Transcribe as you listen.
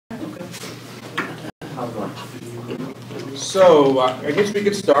So, I guess we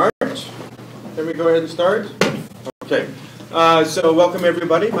could start. Can we go ahead and start? Okay. So, welcome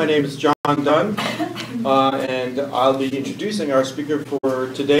everybody. My name is John Dunn, and I'll be introducing our speaker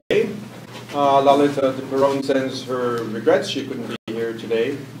for today. Lalita de Peron sends her regrets. She couldn't be here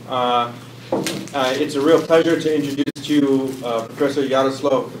today. It's a real pleasure to introduce to you Professor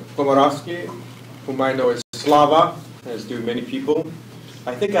Yaroslav Komarovski, whom I know as Slava, as do many people.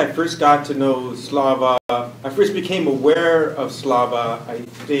 I think I first got to know Slava, I first became aware of Slava, I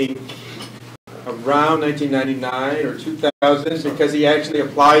think, around 1999 or 2000, because he actually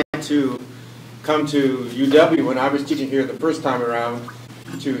applied to come to UW when I was teaching here the first time around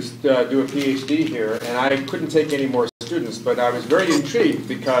to do a PhD here, and I couldn't take any more students, but I was very intrigued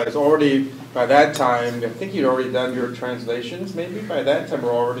because already by that time, I think you'd already done your translations, maybe by that time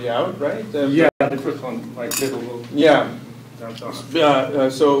we're already out, right? Yeah, the first one, like little. Yeah.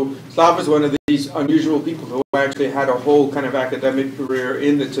 So Slav is one of these unusual people who actually had a whole kind of academic career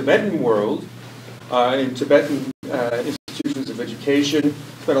in the Tibetan world, in Tibetan institutions of education.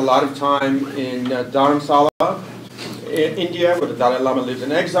 Spent a lot of time in Dharamsala, in India, where the Dalai Lama lives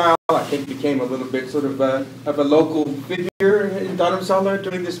in exile. I think became a little bit sort of a local figure in Dharamsala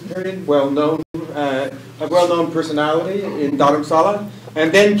during this period, a well-known personality in Dharamsala. And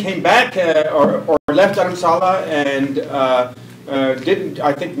then came back, or left Dharamsala, and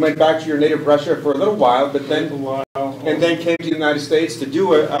went back to your native Russia for a little while, but then, and then came to the United States to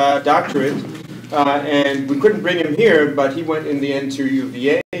do a doctorate, and we couldn't bring him here, but he went in the end to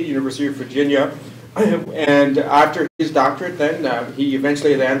UVA, University of Virginia, and after his doctorate then, he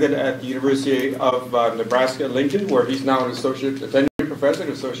eventually landed at the University of Nebraska-Lincoln, where he's now an associate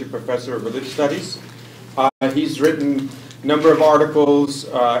professor of religious studies. He's written a number of articles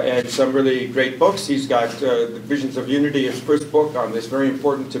and some really great books. He's got the Visions of Unity, his first book on this very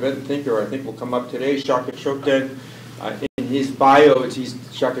important Tibetan thinker, I think will come up today, Shaka Chokden. In his bio,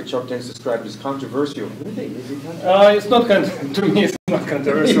 Shaka Chokden's described as controversial. Really? Is he controversial? It's not to me, it's not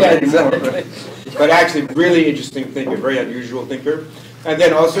controversial yeah, anymore. Exactly. But actually, really interesting thinker, very unusual thinker. And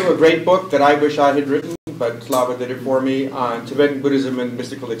then also a great book that I wish I had written, but Slava did it for me, on Tibetan Buddhism and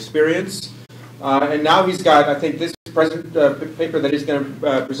mystical experience. And now he's got, I think, this present paper that he's going to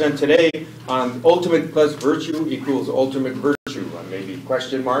present today on ultimate plus virtue equals ultimate virtue, maybe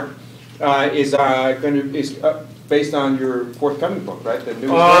question mark, is based on your forthcoming book, right? The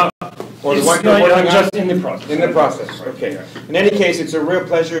newest book? Or the one you're working on? Just in the process. In the process, okay. Yeah. In any case, it's a real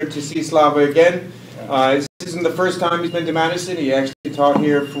pleasure to see Slava again. This isn't the first time he's been to Madison. He actually taught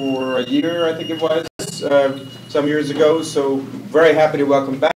here for a year, I think it was, some years ago. So very happy to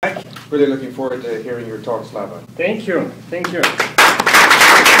welcome back. Really looking forward to hearing your talk, Slava. Thank you. Thank you.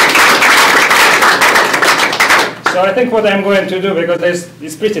 So I think what I'm going to do, because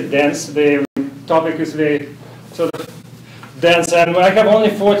it's pretty dense, the topic is very sort of dense, and I have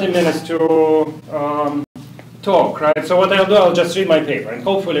only 40 minutes to talk, right? So what I'll do, I'll just read my paper, and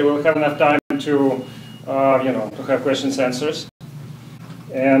hopefully we'll have enough time to, to have questions and answers.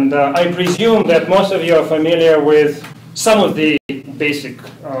 And I presume that most of you are familiar with some of the basic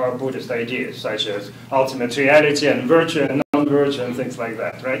Buddhist ideas, such as ultimate reality and virtue and non-virtue and things like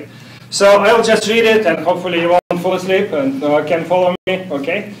that, right? So I'll just read it, and hopefully you won't fall asleep and can follow me,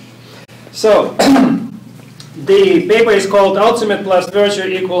 okay? So, the paper is called Ultimate plus Virtue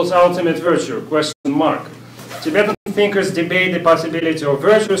equals Ultimate Virtue, question mark. Tibetan thinkers debate the possibility of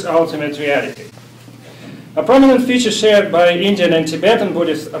virtuous ultimate reality. A prominent feature shared by Indian and Tibetan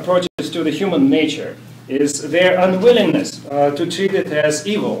Buddhist approaches to the human nature is their unwillingness to treat it as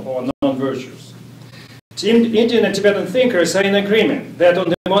evil or non-virtuous. Indian and Tibetan thinkers are in agreement that on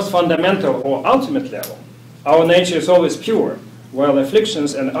the most fundamental or ultimate level, our nature is always pure, while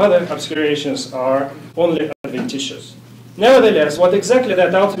afflictions and other obscurations are only adventitious. Nevertheless, what exactly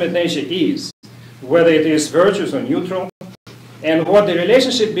that ultimate nature is, whether it is virtuous or neutral, and what the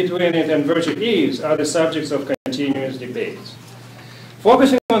relationship between it and virtue is, are the subjects of continuous debates.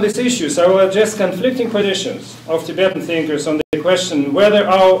 Focusing on these issues, I will address conflicting positions of Tibetan thinkers on the question whether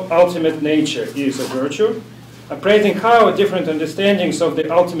our ultimate nature is a virtue, appraising how different understandings of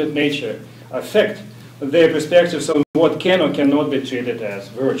the ultimate nature affect their perspectives on what can or cannot be treated as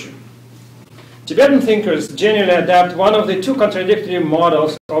virtue. Tibetan thinkers generally adopt one of the two contradictory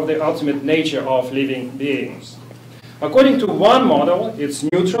models of the ultimate nature of living beings. According to one model, it's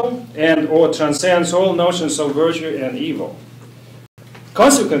neutral and or transcends all notions of virtue and evil.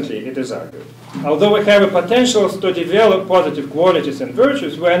 Consequently, it is argued, although we have a potential to develop positive qualities and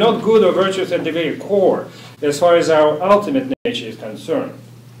virtues, we are not good or virtuous at the very core as far as our ultimate nature is concerned.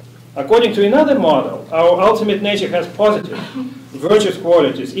 According to another model, our ultimate nature has positive, virtuous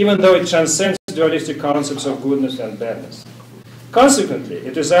qualities, even though it transcends dualistic concepts of goodness and badness. Consequently,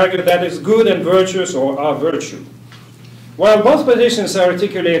 it is argued that it's good and virtuous or are virtue. While both positions are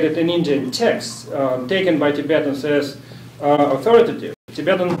articulated in Indian texts, taken by Tibetans as authoritative,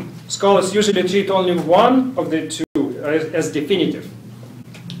 Tibetan scholars usually treat only one of the two as definitive,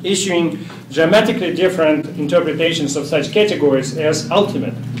 issuing dramatically different interpretations of such categories as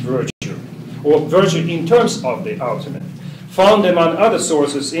ultimate virtue, or virtue in terms of the ultimate, found among other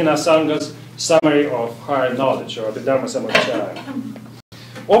sources in Asanga's Summary of Higher Knowledge, or the Dharma Samachaya.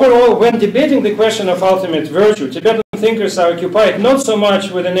 Overall, when debating the question of ultimate virtue, Tibetan thinkers are occupied not so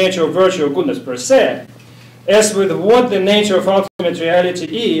much with the nature of virtue or goodness per se, as with what the nature of ultimate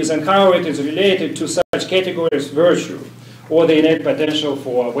reality is and how it is related to such categories as virtue, or the innate potential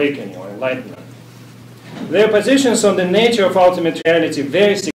for awakening or enlightenment. Their positions on the nature of ultimate reality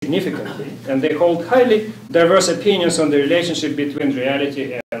vary significantly, and they hold highly diverse opinions on the relationship between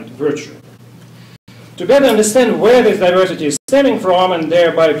reality and virtue. To better understand where this diversity is stemming from and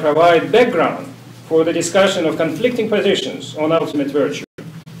thereby provide background for the discussion of conflicting positions on ultimate virtue,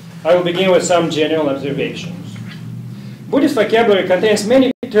 I will begin with some general observations. Buddhist vocabulary contains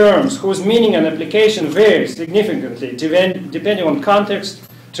many terms whose meaning and application vary significantly depending on context,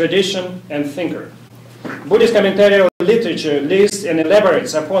 tradition, and thinker. Buddhist commentarial literature lists and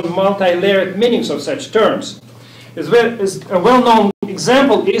elaborates upon multi-layered meanings of such terms. A well-known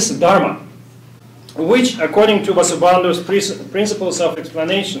example is Dharma, which, according to Vasubandhu's principles of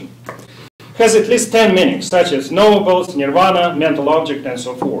explanation, has at least 10 meanings, such as knowables, nirvana, mental object, and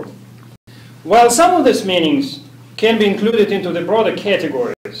so forth. While some of these meanings can be included into the broader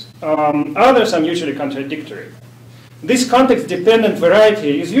categories, others are mutually contradictory. This context-dependent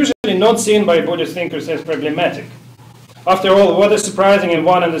variety is usually not seen by Buddhist thinkers as problematic. After all, what is surprising in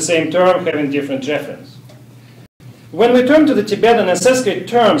one and the same term having different reference? When we turn to the Tibetan and Sanskrit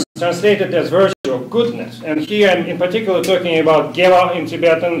terms translated as virtue or goodness, and here I'm in particular talking about Geva in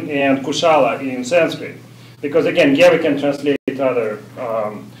Tibetan and Kushala in Sanskrit, because again, Geva can translate other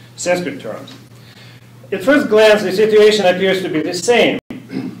Sanskrit terms. At first glance, the situation appears to be the same.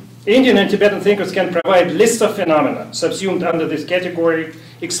 Indian and Tibetan thinkers can provide lists of phenomena subsumed under this category,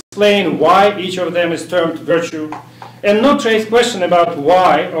 explain why each of them is termed virtue, and not raise question about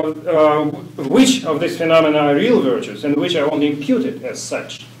why or which of these phenomena are real virtues and which are only imputed as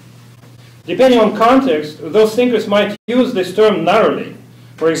such. Depending on context, those thinkers might use this term narrowly,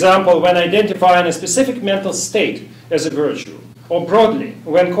 for example, when identifying a specific mental state as a virtue, or broadly,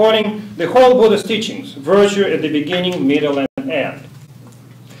 when calling the whole Buddhist teachings virtue at the beginning, middle, and end.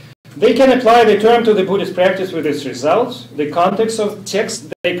 They can apply the term to the Buddhist practice with its results, the context of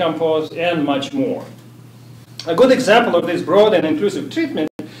texts they compose, and much more. A good example of this broad and inclusive treatment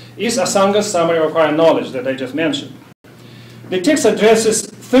is Asanga's Summary of Higher Knowledge that I just mentioned. The text addresses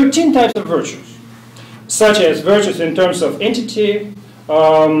 13 types of virtues, such as virtues in terms of entity,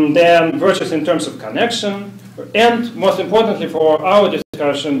 then virtues in terms of connection, and most importantly for our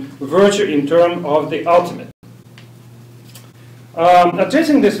discussion, virtue in terms of the ultimate.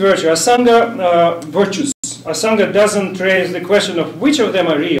 Addressing this virtue, Asanga doesn't raise the question of which of them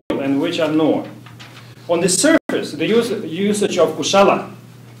are real and which are not. On the surface, the usage of kushala,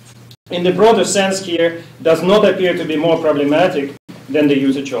 in the broader sense here, does not appear to be more problematic than the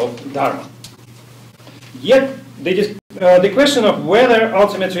usage of dharma. Yet, the question of whether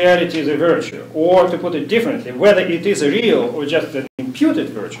ultimate reality is a virtue, or to put it differently, whether it is a real or just an imputed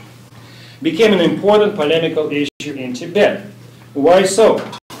virtue, became an important polemical issue in Tibet. Why so?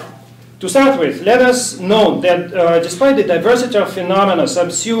 To start with, let us note that despite the diversity of phenomena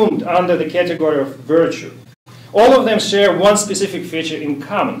subsumed under the category of virtue, all of them share one specific feature in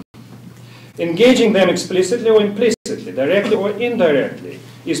common. Engaging them explicitly or implicitly, directly or indirectly,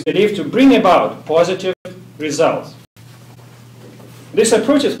 is believed to bring about positive results. This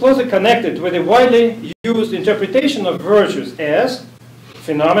approach is closely connected with the widely used interpretation of virtues as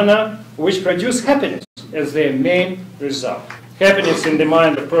phenomena which produce happiness as their main result. Happiness in the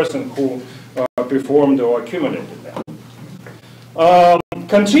mind of the person who performed or accumulated them.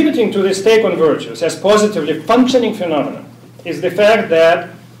 Contributing to this take on virtues as positively functioning phenomena is the fact that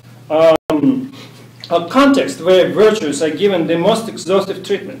a context where virtues are given the most exhaustive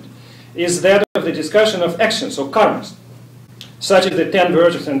treatment is that of the discussion of actions or karmas, such as the 10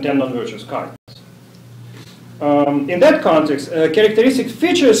 virtues and 10 non-virtuous karmas. In that context, characteristic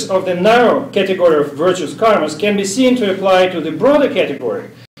features of the narrow category of virtuous karmas can be seen to apply to the broader category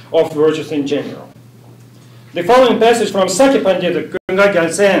of virtues in general. The following passage from Sakya Pandita,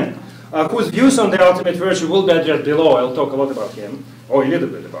 Kagyü, whose views on the ultimate virtue will be addressed below, I'll talk a lot about him, or a little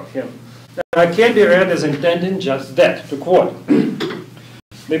bit about him, can be read as intending just that, to quote.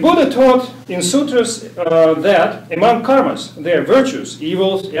 The Buddha taught in sutras that among karmas, there are virtues,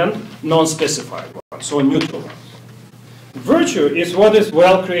 evils, and non-specified ones, so neutral ones. Virtue is what is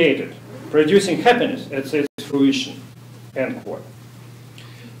well created, producing happiness at its fruition, end quote.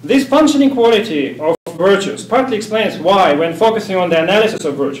 This functioning quality of virtues partly explains why, when focusing on the analysis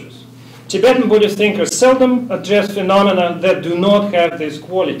of virtues, Tibetan Buddhist thinkers seldom address phenomena that do not have this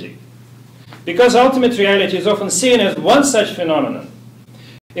quality, because ultimate reality is often seen as one such phenomenon.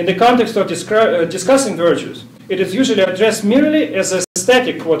 In the context of discussing virtues, it is usually addressed merely as a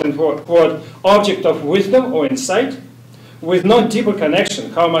static, quote-unquote, object of wisdom or insight, with no deeper connection,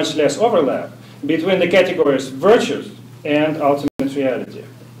 how much less overlap, between the categories virtues and ultimate reality.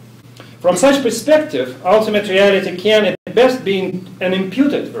 From such perspective, ultimate reality can at best be an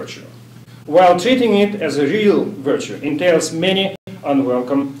imputed virtue, while treating it as a real virtue entails many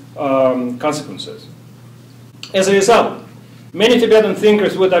unwelcome consequences. As a result, many Tibetan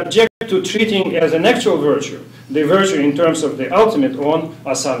thinkers would object to treating as an actual virtue the virtue in terms of the ultimate on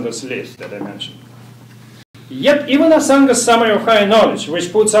Asanga's list that I mentioned. Yet even Asanga's summary of higher knowledge,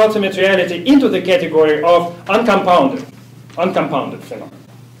 which puts ultimate reality into the category of uncompounded phenomena,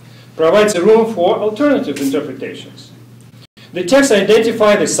 provides a room for alternative interpretations. The texts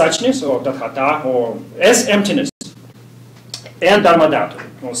identify the suchness, or tathata, or as emptiness, and dharmadhatu,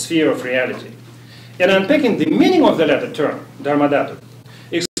 or sphere of reality. And unpacking the meaning of the latter term, dharmadhatu,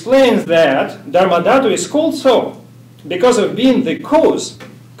 explains that dharmadhatu is called so because of being the cause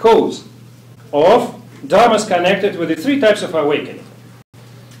of dharmas connected with the three types of awakening.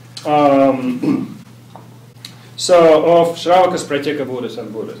 So of Shravakas, Pratyeka Buddhas,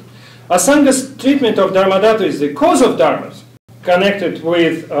 and Buddhas. Asanga's treatment of dharmadhatu is the cause of dharmas connected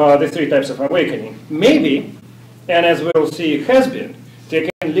with the three types of awakening. Maybe, and as we'll see, has been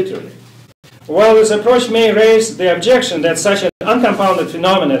taken literally. While this approach may raise the objection that such an uncompounded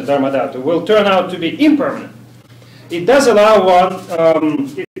phenomenon as dharmadhatu will turn out to be impermanent, it does allow one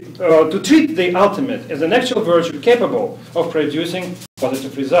to treat the ultimate as an actual virtue capable of producing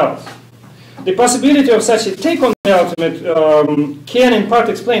positive results. The possibility of such a take on the ultimate can in part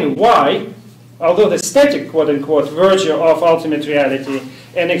explain why, although the static quote-unquote virtue of ultimate reality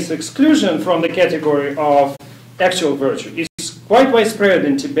and its exclusion from the category of actual virtue is quite widespread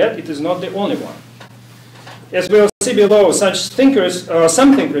in Tibet, it is not the only one. As we'll see below, such thinkers,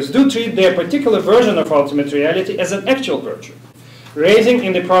 some thinkers do treat their particular version of ultimate reality as an actual virtue, raising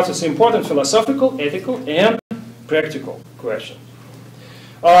in the process important philosophical, ethical, and practical questions.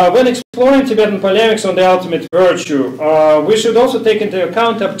 When exploring Tibetan polemics on the ultimate virtue, we should also take into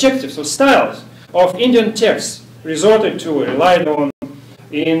account objectives or styles of Indian texts resorted to, relied on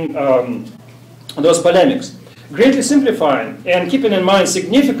in those polemics, greatly simplifying and keeping in mind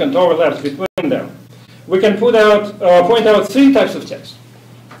significant overlaps between them. We can point out three types of texts.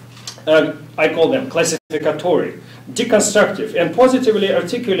 I call them classificatory, deconstructive, and positively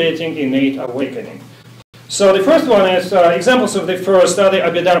articulating innate awakening. So the first one is, examples of the first are the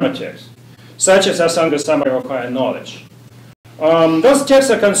Abhidharma texts, such as Asanga's summary of higher knowledge. Those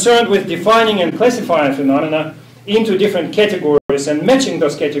texts are concerned with defining and classifying phenomena into different categories and matching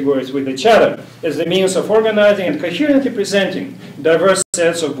those categories with each other as the means of organizing and coherently presenting diverse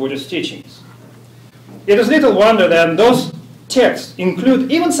sets of Buddhist teachings. It is little wonder that those texts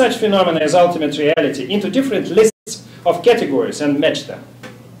include even such phenomena as ultimate reality into different lists of categories and match them.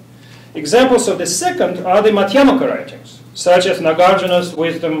 Examples of the second are the Madhyamaka writings, such as Nagarjuna's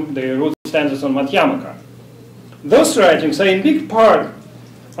Wisdom, the root stanzas on Madhyamaka. Those writings are in big part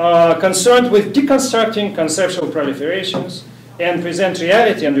concerned with deconstructing conceptual proliferations and present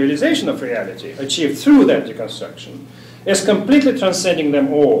reality and realization of reality achieved through that deconstruction as completely transcending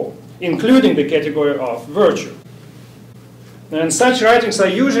them all, including the category of virtue. And such writings are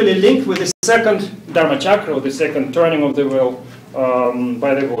usually linked with the second Dharmachakra, or the second turning of the will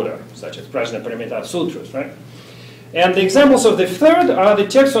by the Buddha, such as Prajnaparamita Sutras, right? And the examples of the third are the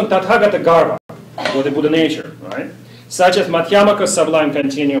texts on Tathagata Garva, or the Buddha nature, right? Such as Madhyamaka's sublime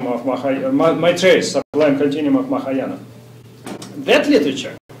continuum of Maitreya's sublime continuum of Mahayana. That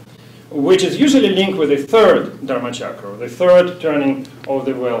literature, which is usually linked with the third Dharmachakra, or the third turning of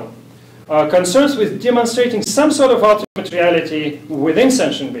the will, concerns with demonstrating some sort of ultimate reality within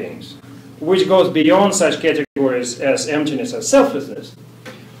sentient beings, which goes beyond such categories as emptiness and selflessness,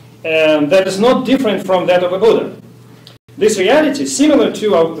 and that is not different from that of a Buddha. This reality, similar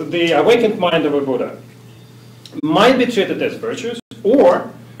to the awakened mind of a Buddha, might be treated as virtues,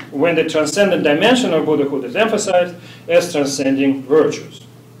 or, when the transcendent dimension of Buddhahood is emphasized, as transcending virtues.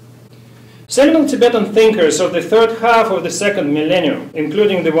 Seminal Tibetan thinkers of the third half of the second millennium,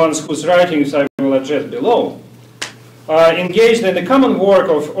 including the ones whose writings I will address below, engaged in the common work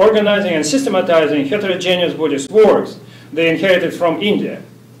of organizing and systematizing heterogeneous Buddhist works they inherited from India,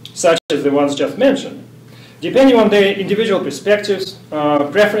 such as the ones just mentioned. Depending on their individual perspectives,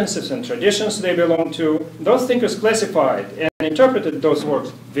 preferences, and traditions they belong to, those thinkers classified and interpreted those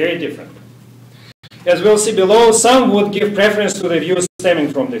works very differently. As we'll see below, some would give preference to the views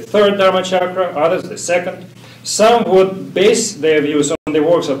stemming from the third Dharma chakra, others the second. Some would base their views on the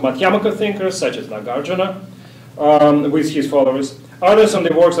works of Madhyamaka thinkers, such as Nagarjuna, with his followers, others on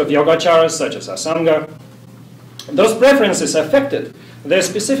the works of Yogacharas, such as Asanga. Those preferences affected their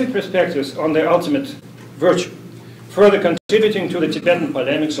specific perspectives on the ultimate virtue, further contributing to the Tibetan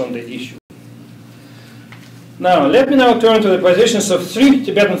polemics on the issue. Now, let me now turn to the positions of three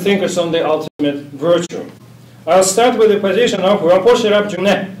Tibetan thinkers on the ultimate virtue. I'll start with the position of Rinpoche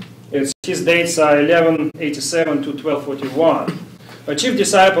Rabjune. His dates are 1187 to 1241, a chief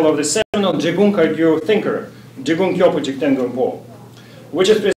disciple of the seminal Jigun Kagyü thinker, Jigun Kyopo Jigten Gonpo, which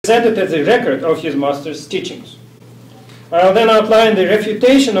is presented as a record of his master's teachings. I'll then outline the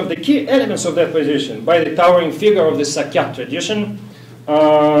refutation of the key elements of that position by the towering figure of the Sakya tradition,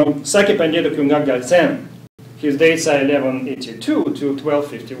 Sakya Pandita Kyungak Galsen. His dates are 1182 to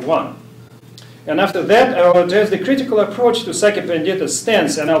 1251. And after that, I will address the critical approach to Sakya Pandita's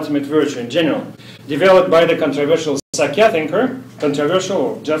stance and ultimate virtue in general, developed by the controversial Sakya thinker, controversial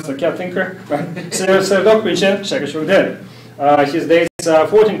or just Sakya thinker, Serdok Pichen Shakashugden. His dates are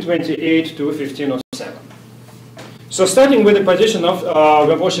 1428 to 1507. So starting with the position of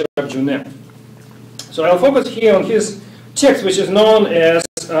Rinpoche Rabjune. So I'll focus here on his text, which is known as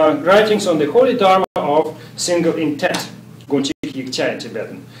Writings on the Holy Dharma of Single Intent, Gonchik Yikcha in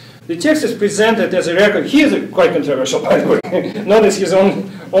Tibetan. The text is presented as a record. He is quite controversial, by the way, not as his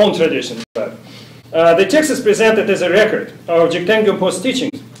own tradition. But the text is presented as a record of Jigten Gonpo's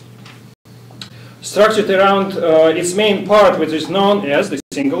teachings, structured around its main part, which is known as the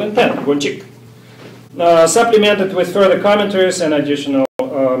single intent, Gonchik, supplemented with further commentaries and additional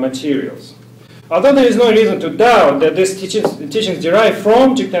materials. Although there is no reason to doubt that these teachings derive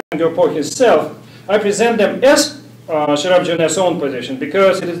from Jigten Gonpo himself, I present them as Sherabjune's own position,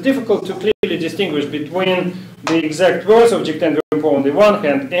 because it is difficult to clearly distinguish between the exact words of Jigten Gonpo on the one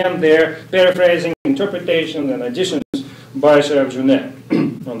hand and their paraphrasing, interpretations, and additions by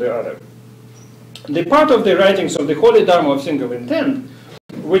Sherabjune on the other. The part of the writings of the Holy Dharma of Single Intent,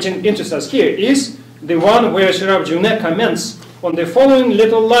 which interests us here, is the one where Sherabjune comments on the following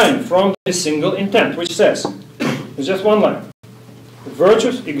little line from the Single Intent, which says, it's just one line: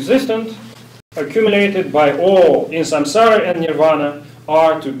 virtues existent, accumulated by all in samsara and nirvana,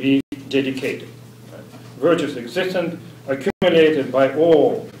 are to be dedicated. Virtues existent, accumulated by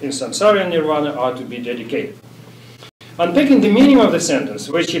all in samsara and nirvana, are to be dedicated. Unpicking the meaning of the sentence,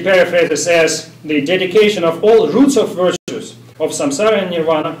 which he paraphrases as the dedication of all roots of virtues of samsara and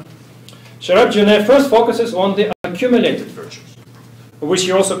nirvana, Sherabjune first focuses on the accumulated virtues, which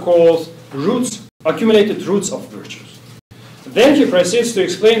he also calls roots, accumulated roots of virtues. Then he proceeds to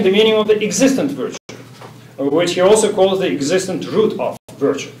explain the meaning of the existent virtue, which he also calls the existent root of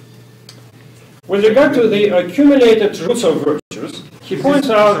virtue. With regard to the accumulated roots of virtues, he points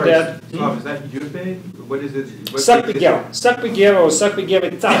out that... Is that Yupe? What is it? Sakpigeva or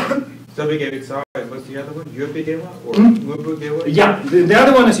Sakpigeva Tsa. Sakpigeva Tsa, and what's the other one? Yopigeva or Mupugeva? Yeah, the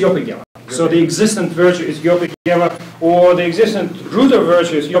other one is Yopigeva. So the existent virtue is Yopigeva, or the existent root of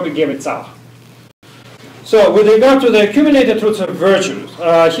virtue is Yopigeva Tsa. So with regard to the accumulated roots of virtues,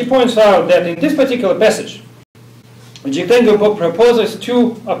 he points out that in this particular passage, Jigten Gonpo proposes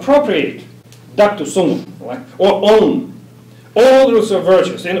to appropriate Daktu Sunu, or own all roots of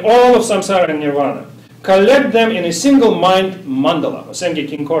virtues in all of samsara and nirvana, collect them in a single mind mandala, or Senge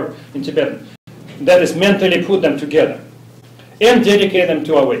Kinkor in Tibetan, that is, mentally put them together, and dedicate them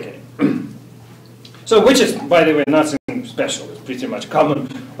to awakening. So, which is, by the way, nothing special. It's pretty much common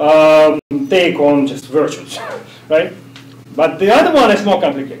take on just virtues, right? But the other one is more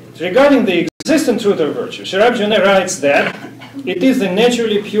complicated. Regarding the existent root of virtue, Sherabjune writes that it is the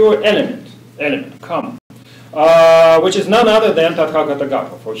naturally pure element, karma, which is none other than Tathagata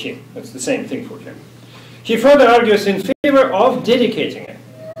Garba for him. It's the same thing for him. He further argues in favor of dedicating it.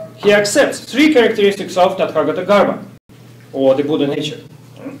 He accepts three characteristics of Tathagata Garba, or the Buddha nature.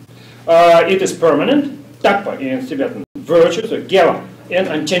 It is permanent, takpa in Tibetan, virtues, or gela, and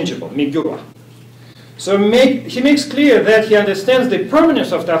unchangeable, migura. So he makes clear that he understands the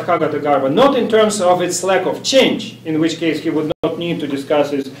permanence of Tathagata Garba, not in terms of its lack of change, in which case he would not need to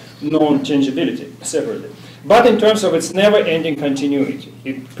discuss its non-changeability separately, but in terms of its never-ending continuity.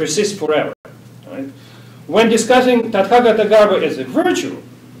 It persists forever. Right? When discussing Tathagata Garba as a virtue,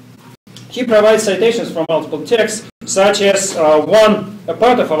 he provides citations from multiple texts such as a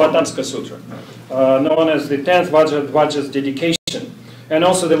part of Avatamsaka Sutra, known as the 10th Vajra's dedication, and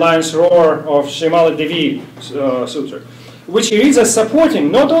also the Lion's Roar of Shrimala Devi Sutra, which he reads as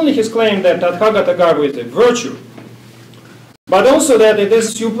supporting not only his claim that Tathagata Garbo is a virtue, but also that it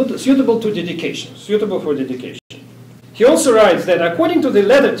is suitable to dedication, suitable for dedication. He also writes that according to the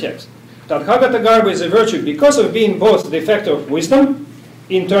latter text, Tathagata Garbo is a virtue because of being both the factor of wisdom,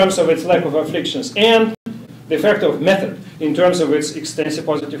 in terms of its lack of afflictions, and the factor of method, in terms of its extensive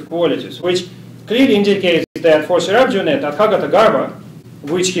positive qualities, which clearly indicates that for Sri Arjuna, Tathagata Garbo,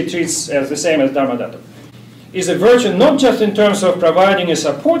 which he treats as the same as Dharmadhatu, is a virtue not just in terms of providing a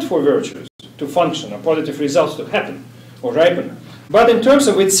support for virtues to function, or positive results to happen or ripen, but in terms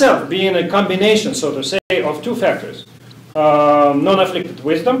of itself being a combination, so to say, of two factors, non-afflicted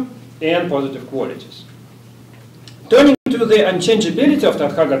wisdom and positive qualities. Turning to the unchangeability of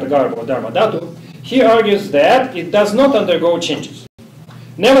Tathagata Garbo or Dharmadhatu, he argues that it does not undergo changes.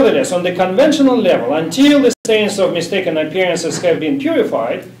 Nevertheless, on the conventional level, until the stains of mistaken appearances have been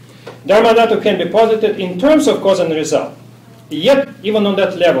purified, Dharmadhatu can be posited in terms of cause and result. Yet, even on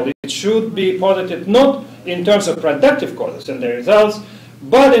that level, it should be posited not in terms of productive causes and their results,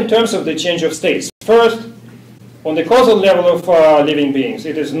 but in terms of the change of states. First, on the causal level of living beings,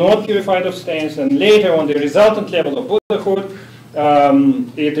 it is not purified of stains, and later on the resultant level of Buddhahood,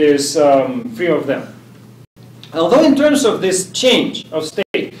 it is free of them. Although in terms of this change of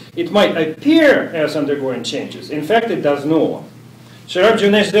state, it might appear as undergoing changes, in fact it does not. Sri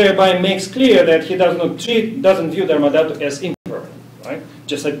Arjuna thereby makes clear that he doesn't view Dharmadhatu as impermanent, right?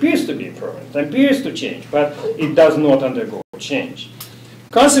 Just appears to be impermanent, appears to change, but it does not undergo change.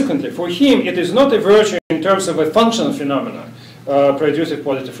 Consequently, for him, it is not a virtue in terms of a functional phenomenon, produce a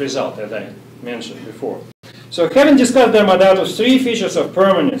positive result, as I mentioned before. So, having discussed Dharmadhatu's three features of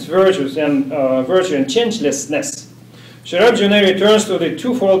permanence, virtue and changelessness, Sri Arjuna returns to the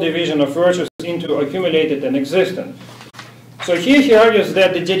twofold division of virtues into accumulated and existent. So here he argues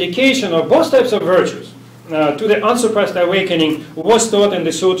that the dedication of both types of virtues to the unsurpassed awakening was taught in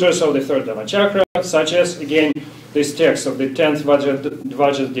the sutras of the third Dhammachakra, such as, again, this text of the 10th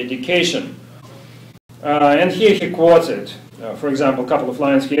Vajra's dedication. And here he quotes it, for example, a couple of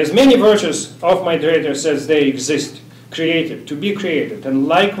lines here. As many virtues of my directors as they exist, created, to be created, and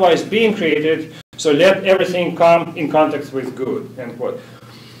likewise being created, so let everything come in contact with good, end quote.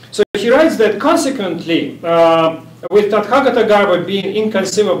 So he writes that consequently, with Tathagata Garbo being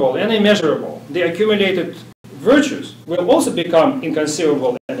inconceivable and immeasurable, the accumulated virtues will also become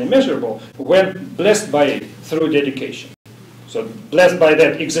inconceivable and immeasurable when blessed by it through dedication. So blessed by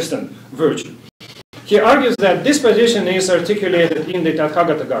that existent virtue. He argues that this position is articulated in the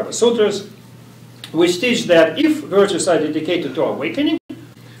Tathagata Garbo Sutras, which teach that if virtues are dedicated to awakening,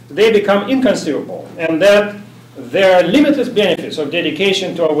 they become inconceivable, and that there are limitless benefits of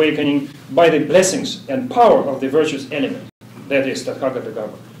dedication to awakening by the blessings and power of the virtuous element, that is Tathagata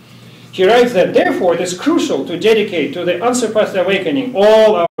Garbo. He writes that therefore it is crucial to dedicate to the unsurpassed awakening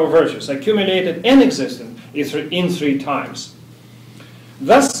all our virtues, accumulated and existent, in three times.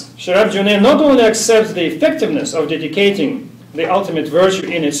 Thus, Sri Arjuna not only accepts the effectiveness of dedicating the ultimate virtue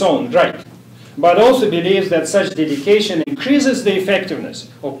in its own right, but also believes that such dedication increases the effectiveness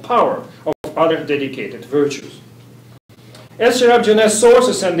or power of other dedicated virtues. As Sri Arjuna's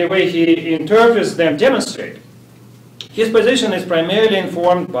sources and the way he interprets them demonstrate, his position is primarily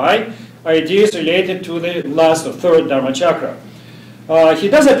informed by ideas related to the last or third Dhammachakra. He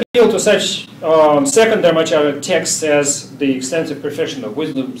does appeal to such second Dhammachakra texts as the Extensive Perfection of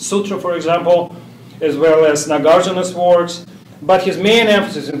Wisdom Sutra, for example, as well as Nagarjuna's works, but his main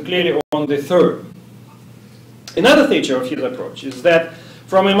emphasis is clearly on the third. Another feature of his approach is that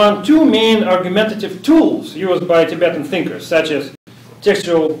from among two main argumentative tools used by Tibetan thinkers, such as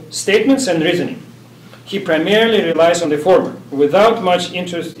textual statements and reasoning, he primarily relies on the former, without much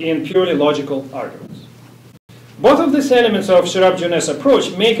interest in purely logical arguments. Both of these elements of Sri Arjuna's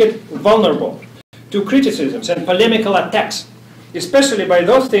approach make it vulnerable to criticisms and polemical attacks, especially by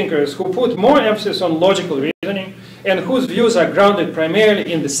those thinkers who put more emphasis on logical reasoning and whose views are grounded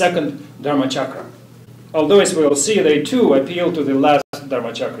primarily in the second Dhammachakra. Although, as we will see, they too appeal to the last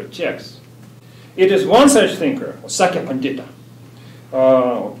Dhammachakra text. It is one such thinker, Sakya Pandita,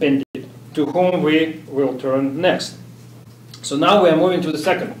 Pandit, to whom we will turn next. So now we are moving to the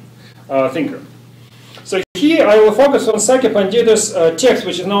second thinker. So here I will focus on Sakya Pandita's text,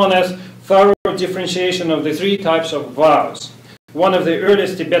 which is known as Thorough Differentiation of the Three Types of Vows, one of the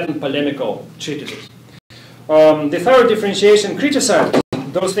earliest Tibetan polemical treatises. The Thorough Differentiation criticizes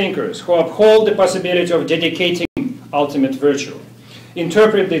those thinkers who uphold the possibility of dedicating ultimate virtue,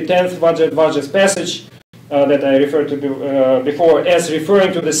 interpret the 10th Vajra's passage that I referred to before as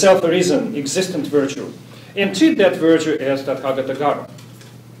referring to the self-arisen, existent virtue, and treat that virtue as Tathagata Garbha,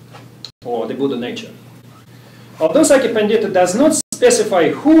 or the Buddha nature. Although Sakya Pandita does not specify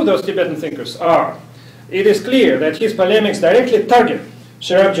who those Tibetan thinkers are, it is clear that his polemics directly target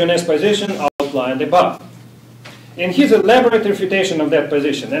Sherab Junet's position outlined above. In his elaborate refutation of that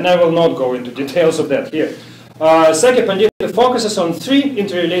position, and I will not go into details of that here, Sakya Pandita focuses on three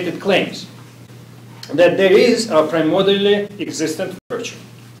interrelated claims: that there is a primordially existent virtue,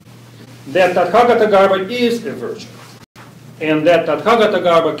 that Tathagata Garbha is a virtue, and that Tathagata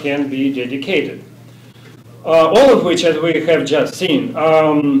Garbha can be dedicated. All of which, as we have just seen,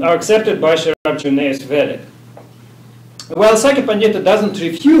 are accepted by Sherab Junet as valid. While Sakya Pandita doesn't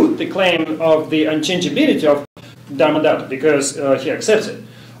refute the claim of the unchangeability of Dharmadhatu, because he accepts it,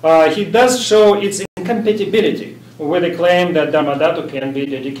 he does show its incompatibility with the claim that Dharmadhatu can be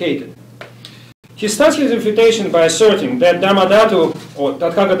dedicated. He starts his refutation by asserting that Dharmadhatu, or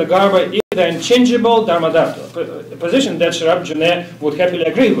Tathagata Garbha, is the unchangeable Dharmadhatu, a position that Sherab Junet would happily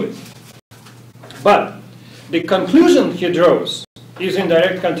agree with. But the conclusion he draws is in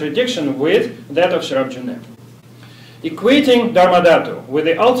direct contradiction with that of Sherab Junet. Equating Dharmadhatu with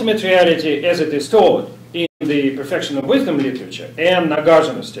the ultimate reality as it is told in the Perfection of Wisdom literature and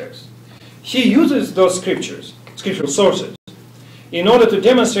Nagarjuna's text, he uses those scriptural sources, in order to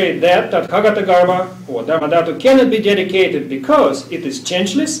demonstrate that Tathagata Garbha, or Dharmadhatu, cannot be dedicated because it is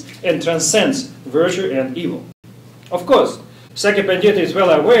changeless and transcends virtue and evil. Of course, Sakya Pandita is well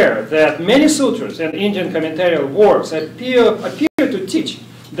aware that many sutras and Indian commentarial works appear to teach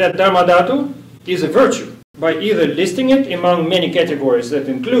that Dharmadhatu is a virtue by either listing it among many categories that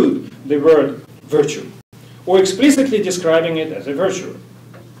include the word virtue, or explicitly describing it as a virtue.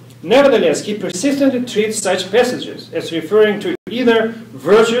 Nevertheless, he persistently treats such passages as referring to either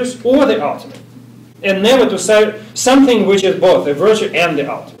virtues or the ultimate, and never to something which is both a virtue and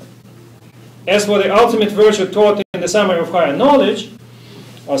the ultimate. As for the ultimate virtue taught in the Summary of Higher Knowledge,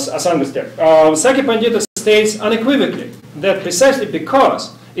 or Asanga, Sakya Pandita states unequivocally that precisely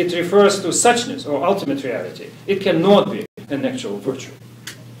because it refers to suchness or ultimate reality, it cannot be an actual virtue.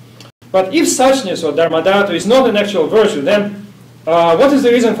 But if suchness or Dharmadhatu is not an actual virtue, then what is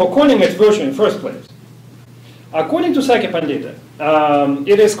the reason for calling it virtue in the first place? According to Sakya Pandita,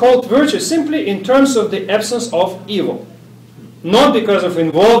 it is called virtue simply in terms of the absence of evil, not because of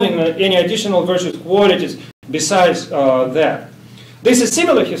involving any additional virtuous qualities besides that. This is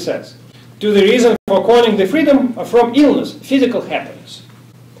similar, he says, to the reason for calling the freedom from illness physical happiness,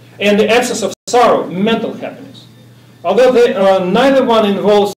 and the absence of sorrow mental happiness. Although neither one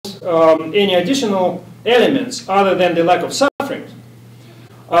involves any additional elements other than the lack of suffering,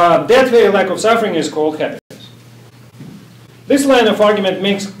 that very lack of suffering is called happiness. This line of argument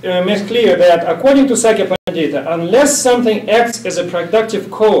makes clear that, according to Sakya Pandita, unless something acts as a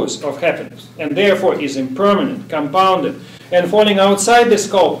productive cause of happiness, and therefore is impermanent, compounded, and falling outside the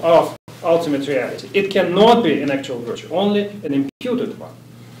scope of ultimate reality, it cannot be an actual virtue, only an imputed one.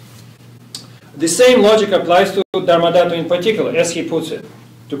 The same logic applies to Dharmadhatu in particular, as he puts it,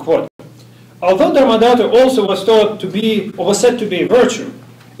 to quote, although Dharmadhatu also was thought to be, or was said to be a virtue,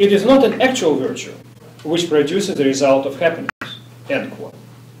 it is not an actual virtue, which produces the result of happiness, end quote.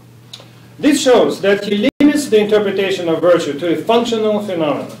 This shows that he limits the interpretation of virtue to a functional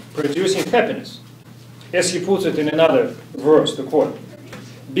phenomenon, producing happiness, as he puts it in another verse, to quote,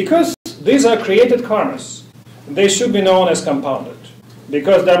 because these are created karmas, they should be known as compounded.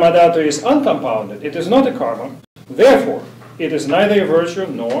 Because Dharmadhatu is uncompounded, it is not a karma, therefore, it is neither a virtue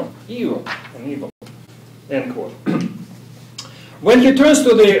nor evil, end quote. When he turns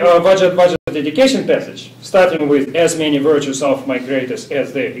to the Vajra dedication passage, starting with as many virtues of my greatest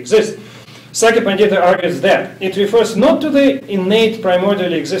as they exist, Sakya Pandita argues that it refers not to the innate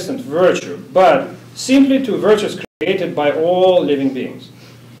primordially existent virtue, but simply to virtues created by all living beings.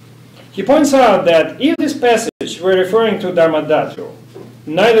 He points out that if this passage were referring to Dharmadhatu,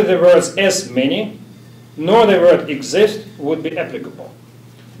 neither the words as many nor the word exist would be applicable.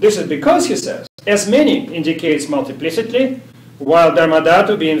 This is because, he says, as many indicates multiplicity, while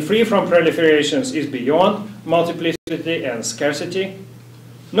Dharmadhatu, being free from proliferations, is beyond multiplicity and scarcity.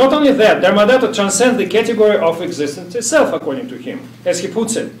 Not only that, Dharmadhatu transcends the category of existence itself, according to him. As he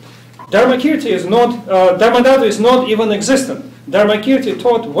puts it, Dharmakirti is not, Dharmadhatu is not even existent. Dharmakirti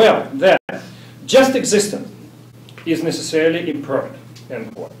taught well that just existence is necessarily impermanent,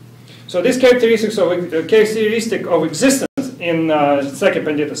 end quote. So this characteristic of existence, in Sakya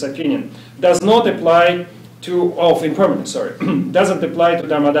Pandita's opinion, does not apply to, of impermanence, sorry, doesn't apply to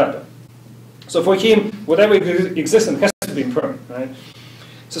Dharmadhatu. So for him, whatever existence has to be impermanent, right?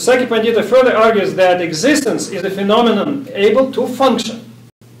 So Sakya Pandita further argues that existence is a phenomenon able to function,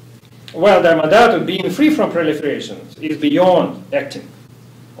 while Dharmadhatu, being free from proliferations, is beyond acting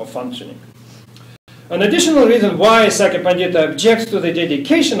or functioning. An additional reason why Sakya Pandita objects to the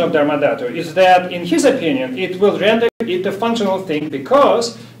dedication of Dharmadhatu is that, in his opinion, it will render it a functional thing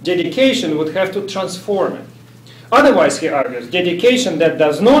because dedication would have to transform it. Otherwise, he argues, dedication that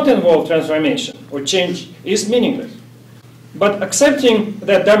does not involve transformation or change is meaningless. But accepting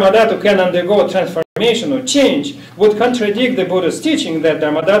that Dharmadhatu can undergo transformation or change would contradict the Buddha's teaching that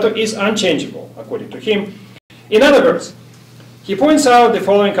Dharmadhatu is unchangeable, according to him. In other words, he points out the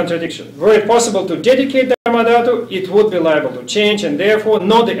following contradiction. Were it possible to dedicate Dharmadhatu, it would be liable to change and therefore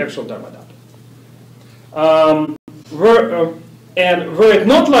not the actual Dharmadhatu. Were it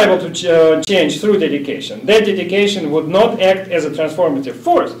not liable to change through dedication, that dedication would not act as a transformative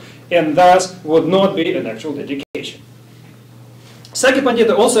force and thus would not be an actual dedication. Sakya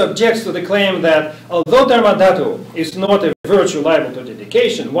Pandita also objects to the claim that although Dharmadhatu is not a virtue liable to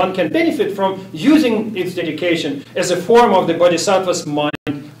dedication, one can benefit from using its dedication as a form of the Bodhisattva's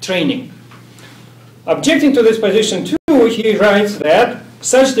mind training. Objecting to this position too, he writes that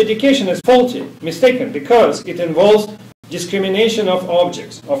such dedication is faulty, mistaken, because it involves discrimination of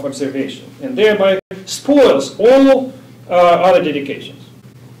objects of observation and thereby spoils all other dedications.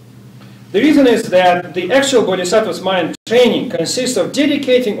 The reason is that the actual Bodhisattva's mind training consists of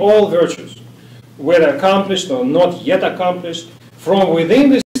dedicating all virtues, whether accomplished or not yet accomplished, from within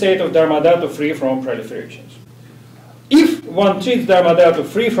the state of Dharmadhatu free from proliferations. If one treats Dharmadhatu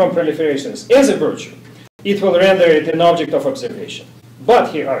free from proliferations as a virtue, it will render it an object of observation.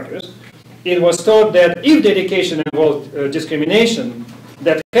 But, he argues, it was taught that if dedication involved discrimination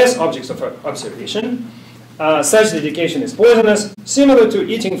that has objects of observation, such dedication is poisonous, similar to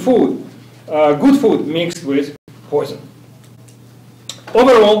eating food, good food mixed with poison.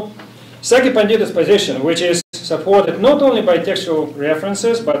 Overall, Sakya Pandita's position, which is supported not only by textual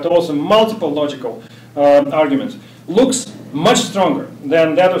references but also multiple logical arguments, looks much stronger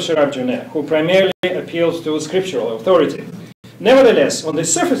than that of Sharabjuna, who primarily appeals to scriptural authority. Nevertheless, on the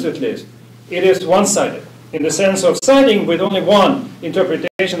surface at least, it is one-sided, in the sense of siding with only one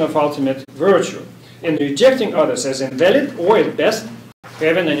interpretation of ultimate virtue, and rejecting others as invalid or, at best,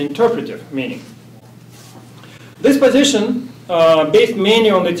 having an interpretive meaning. This position, based mainly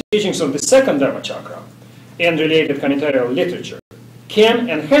on the teachings of the second Dharma chakra and related commentarial literature, can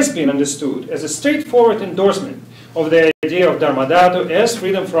and has been understood as a straightforward endorsement of the idea of Dharmadhatu as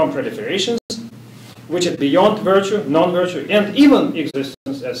freedom from proliferations, which is beyond virtue, non-virtue, and even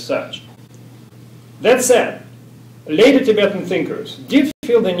existence as such. That said, later Tibetan thinkers did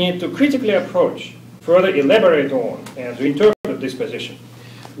feel the need to critically approach, further elaborate on, and to interpret this position.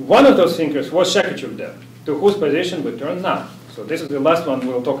 One of those thinkers was Shakya, to whose position we turn now. So this is the last one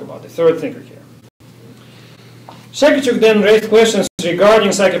we'll talk about, the third thinker here. Shakya then raised questions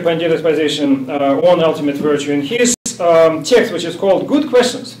regarding Sakya Pandita's position on ultimate virtue in his text, which is called Good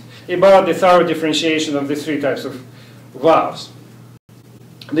Questions, about the thorough differentiation of the three types of vows.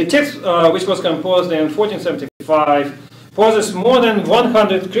 The text, which was composed in 1475, poses more than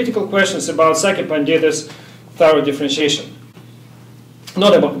 100 critical questions about Sakya Pandita's thorough differentiation.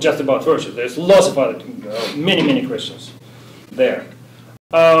 Not just about virtue, there's lots of other, many questions there.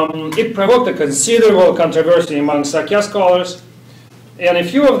 It provoked a considerable controversy among Sakya scholars, and a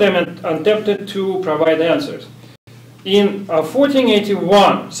few of them attempted to provide answers. In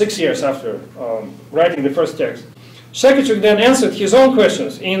 1481, 6 years after writing the first text, Shakya then answered his own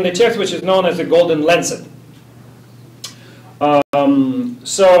questions in the text which is known as the Golden Lancet.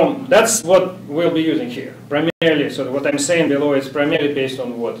 So that's what we'll be using here, primarily. So what I'm saying below is primarily based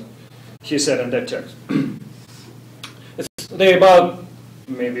on what he said in that text. There are about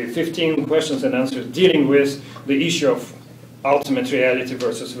maybe 15 questions and answers dealing with the issue of ultimate reality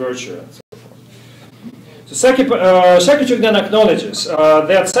versus virtue and so forth. So Shakya then acknowledges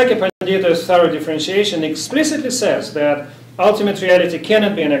that Sakya Pandita's thorough differentiation explicitly says that ultimate reality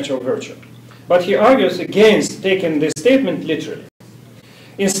cannot be an actual virtue. But he argues against taking this statement literally.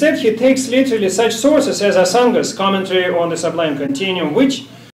 Instead, he takes literally such sources as Asanga's commentary on the Sublime Continuum, which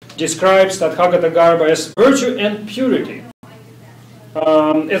describes Tathagata Garbha as virtue and purity,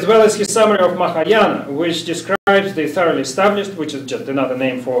 as well as his summary of Mahayana, which describes the thoroughly established, which is just another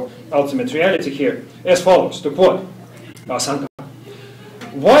name for ultimate reality here, as follows, to quote Asanga.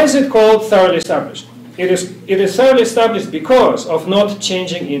 Why is it called thoroughly established? It is thoroughly established because of not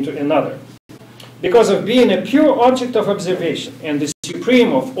changing into another, because of being a pure object of observation and the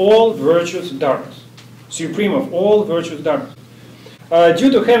supreme of all virtuous dharmas. Supreme of all virtuous dharmas.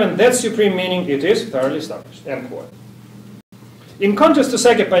 Due to having that supreme meaning, it is thoroughly established, end quote. In contrast to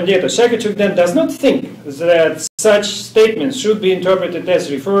Sakya Pandita, Sakya then does not think that such statements should be interpreted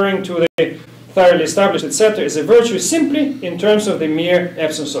as referring to the thoroughly established, etc., as a virtue simply in terms of the mere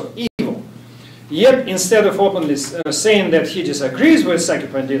absence of evil. Yet, instead of openly saying that he disagrees with Sakya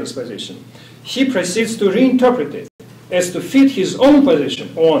Pandita's position, he proceeds to reinterpret it as to fit his own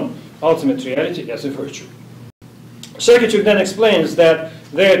position on ultimate reality as a virtue. Sakya then explains that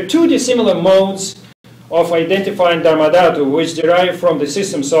there are two dissimilar modes of identifying Dharmadhatu which derive from the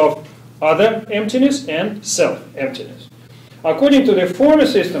systems of other emptiness and self-emptiness. According to the former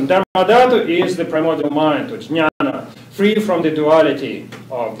system, Dharmadhatu is the primordial mind, or jnana, free from the duality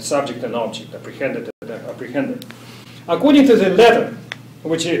of the subject and object, apprehended and apprehended. According to the latter,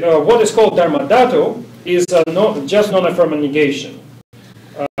 which is, what is called Dharmadhatu is just non-affirming negation,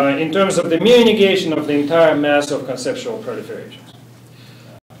 in terms of the mere negation of the entire mass of conceptual proliferations.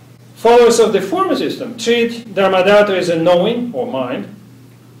 Followers of the former system treat Dharmadhatu as a knowing, or mind,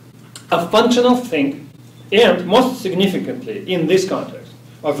 a functional thing, and, most significantly, in this context,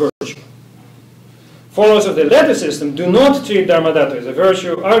 a virtue. Followers of the latter system do not treat Dharmadhatu as a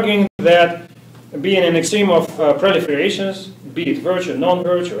virtue, arguing that being an extreme of proliferations, be it virtue,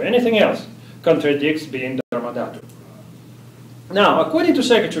 non-virtue, or anything else, contradicts being Dharmadhatu. Now, according to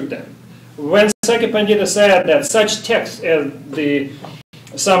Sakya then, when Sakya Pandita said that such texts as the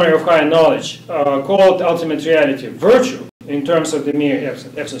Summary of Higher Knowledge called ultimate reality virtue in terms of the mere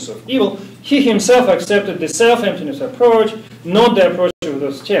absence of evil, he himself accepted the self-emptiness approach, not the approach of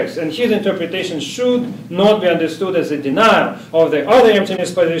those texts, and his interpretation should not be understood as a denial of the other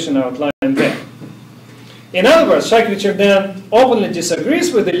emptiness position outlined there. In other words, Sakya then openly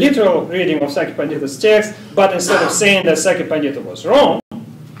disagrees with the literal reading of Sakya Pandita's text, but instead of saying that Sakya Pandita was wrong,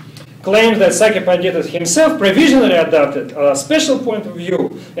 claims that Sakya Pandita himself provisionally adopted a special point of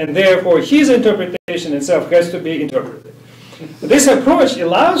view, and therefore his interpretation itself has to be interpreted. This approach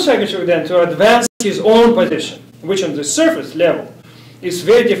allows Sakya then to advance his own position, which on the surface level is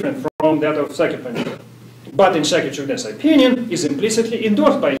very different from that of Sakya Pandita, but in Sakya Chugden's opinion is implicitly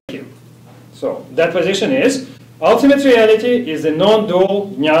endorsed by him. So that position is, ultimate reality is the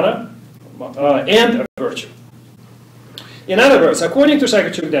non-dual jnana and a virtue. In other words, according to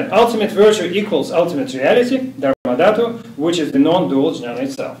Sakya then, ultimate virtue equals ultimate reality, Dharmadhatu, which is the non-dual jnana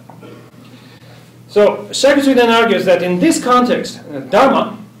itself. So Sakya then argues that in this context,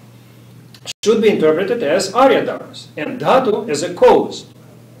 Dharma should be interpreted as Arya Dharmas, and Dhatu as a cause.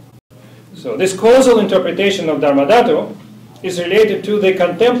 So this causal interpretation of Dharmadhatu is related to the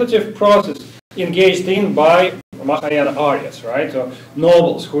contemplative process engaged in by Mahayana Aryas, right? So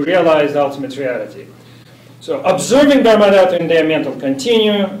nobles who realized ultimate reality. So observing Dharmadhatu in their mental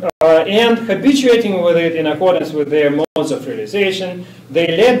continuum and habituating with it in accordance with their modes of realization,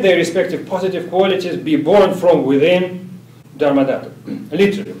 they let their respective positive qualities be born from within Dharmadhatu,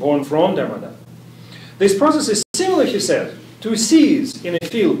 literally born from Dharmadhatu. This process is similar, he says, to seeds in a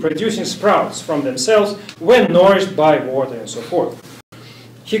field producing sprouts from themselves when nourished by water and so forth.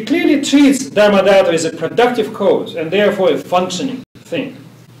 He clearly treats Dharmadhatu as a productive cause and therefore a functioning thing.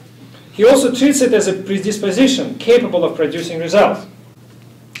 He also treats it as a predisposition capable of producing results.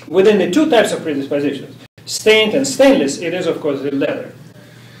 Within the two types of predispositions, stained and stainless, it is of course the latter.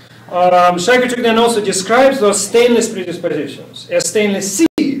 Sakya then also describes those stainless predispositions as stainless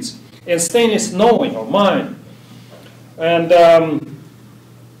seeds and stainless knowing or mind. And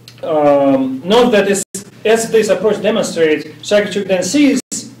note that as this approach demonstrates, Sakya then sees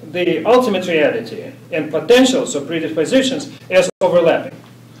the ultimate reality and potentials of predispositions as overlapping.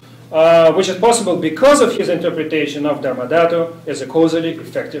 Which is possible because of his interpretation of Dharmadhatu as a causally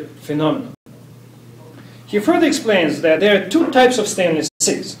effective phenomenon. He further explains that there are two types of stainless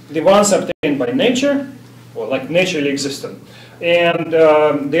seeds, the ones obtained by nature, or like naturally existent, and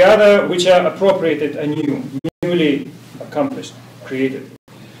the other which are appropriated anew, newly accomplished, created.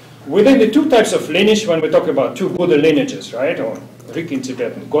 Within the two types of lineage, when we talk about two Buddha lineages, right, or Rik in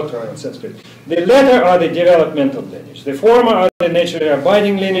Tibetan, Gotra in Sanskrit, the latter are the developmental lineage. The former are the naturally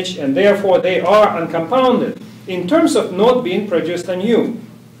abiding lineage, and therefore they are uncompounded in terms of not being produced anew.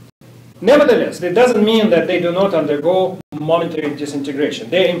 Nevertheless, that doesn't mean that they do not undergo momentary disintegration.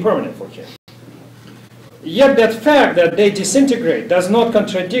 They are impermanent for him. Yet that fact that they disintegrate does not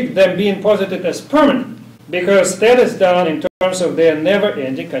contradict them being posited as permanent, because that is done in terms of their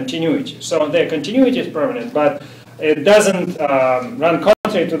never-ending continuity. So their continuity is permanent, but it doesn't run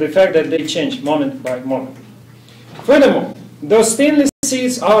contrary to the fact that they change moment by moment. Furthermore, those stainless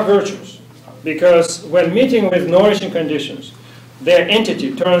seeds are virtues, because when meeting with nourishing conditions, their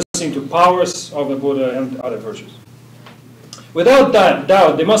entity turns into powers of the Buddha and other virtues. Without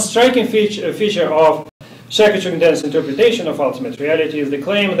doubt, the most striking feature of Shakya-Chugden's interpretation of ultimate reality is the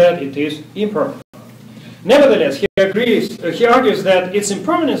claim that it is impermanent. Nevertheless, he argues that its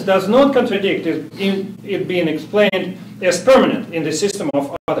impermanence does not contradict it being explained as permanent in the system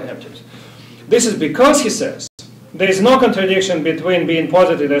of other empties. This is because, he says, there is no contradiction between being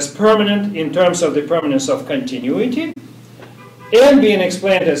posited as permanent in terms of the permanence of continuity and being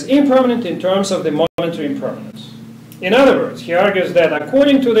explained as impermanent in terms of the momentary impermanence. In other words, he argues that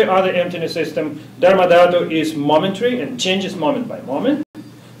according to the other emptiness system, Dharmadhatu is momentary and changes moment by moment,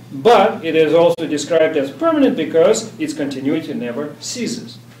 but it is also described as permanent because its continuity never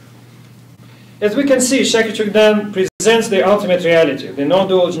ceases. As we can see, Shakya-Chugden presents the ultimate reality, the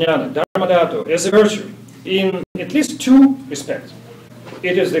non-dual jnana, Dharmadhatu, as a virtue in at least two respects.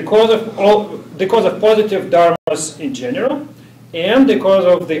 It is the cause of positive dharmas in general, and the cause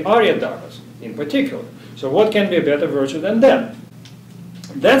of the Arya dharmas in particular. So what can be a better virtue than that?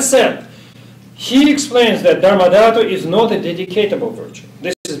 That said, he explains that Dharmadhatu is not a dedicatable virtue.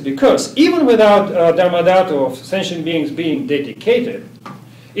 This is because even without Dharmadhatu of sentient beings being dedicated,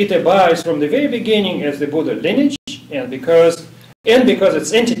 it abides from the very beginning as the Buddha lineage, and because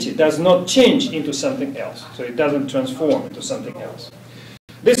its entity does not change into something else. So it doesn't transform into something else.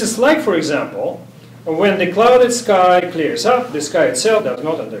 This is like, for example, when the clouded sky clears up, the sky itself does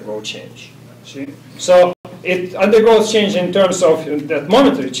not undergo change. See? So it undergoes change in terms of that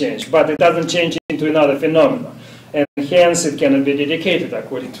momentary change, but it doesn't change into another phenomenon. And hence it cannot be dedicated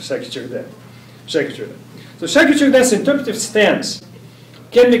according to Shakya-Chugden. So Shakya-Chugden's interpretive stance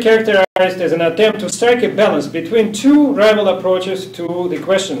can be characterized as an attempt to strike a balance between two rival approaches to the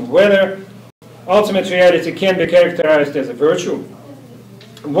question whether ultimate reality can be characterized as a virtue.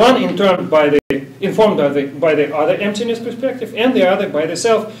 One informed by the other emptiness perspective, and the other by the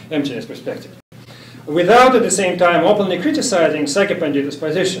self-emptiness perspective, without at the same time openly criticizing Sakya Pandita's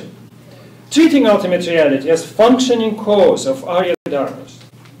position, treating ultimate reality as functioning cause of Arya dharmas,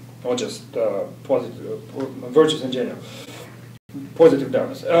 not just virtues in general, positive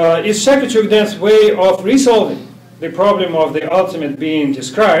dharmas, is Shakya-Chugden's way of resolving the problem of the ultimate being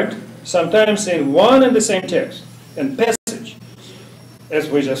described, sometimes in one and the same text and passage, as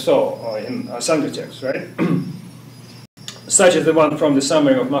we just saw in Sangha text, right? Such as the one from the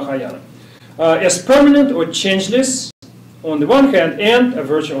summary of Mahayana, as permanent or changeless on the one hand and a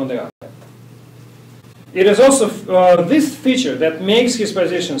virtue on the other. It is also this feature that makes his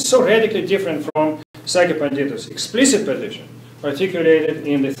position so radically different from Sakya Pandita's explicit position, articulated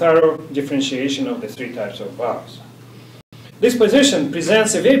in the thorough differentiation of the three types of vows. This position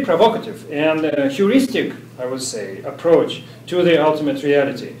presents a very provocative and heuristic, I would say, approach to the ultimate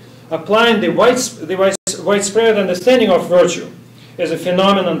reality, applying the widespread understanding of virtue as a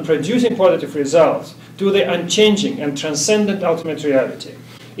phenomenon producing positive results to the unchanging and transcendent ultimate reality.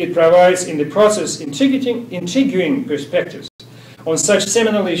 It provides in the process intriguing perspectives on such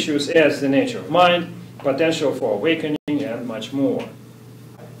seminal issues as the nature of mind, potential for awakening, and much more.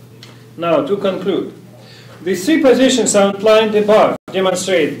 Now, to conclude, the three positions outlined above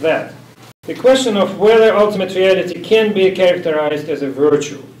demonstrate that the question of whether ultimate reality can be characterized as a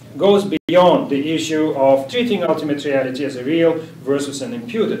virtue goes beyond the issue of treating ultimate reality as a real versus an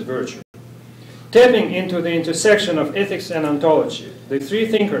imputed virtue. Tapping into the intersection of ethics and ontology, the three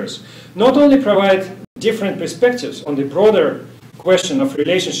thinkers not only provide different perspectives on the broader question of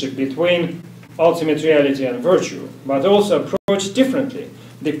relationship between ultimate reality and virtue, but also approach differently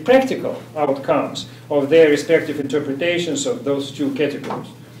the practical outcomes of their respective interpretations of those two categories.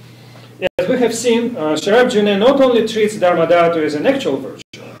 As we have seen, Sharabjuna not only treats Dharmadhatu as an actual virtue,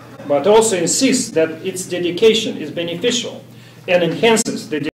 but also insists that its dedication is beneficial and enhances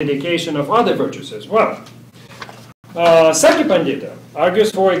the dedication of other virtues as well. Sakya Pandita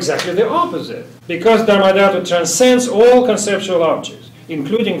argues for exactly the opposite, because Dharmadhatu transcends all conceptual objects,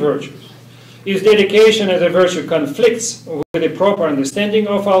 including virtues. His dedication as a virtue conflicts with a proper understanding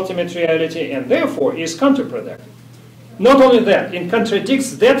of ultimate reality and therefore is counterproductive. Not only that, it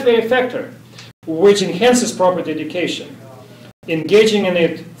contradicts that very factor which enhances proper dedication, engaging in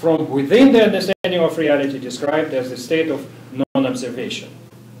it from within the understanding of reality described as the state of non-observation.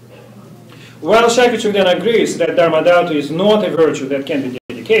 While Shakya-Chugden agrees that Dharmadhatu is not a virtue that can be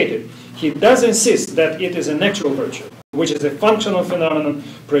dedicated, he does insist that it is an actual virtue, which is a functional phenomenon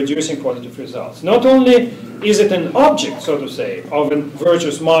producing positive results. Not only is it an object, so to say, of a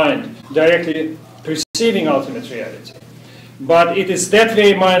virtuous mind directly perceiving ultimate reality, but it is that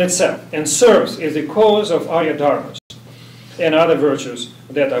very mind itself and serves as the cause of Arya dharmas and other virtues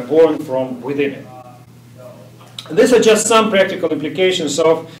that are born from within it. These are just some practical implications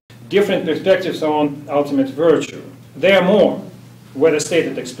of different perspectives on ultimate virtue. There are more. whether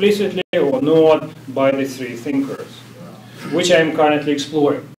stated explicitly or not by the three thinkers, which I am currently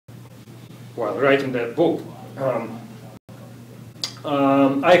exploring while writing that book.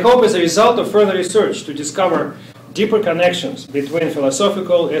 I hope as a result of further research to discover deeper connections between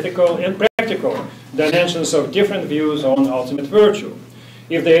philosophical, ethical, and practical dimensions of different views on ultimate virtue.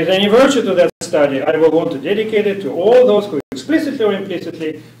 If there is any virtue to that study, I will want to dedicate it to all those who explicitly or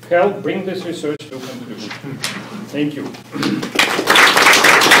implicitly help bring this research to conclusion. Thank you.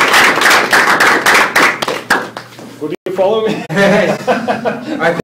 Could you follow me?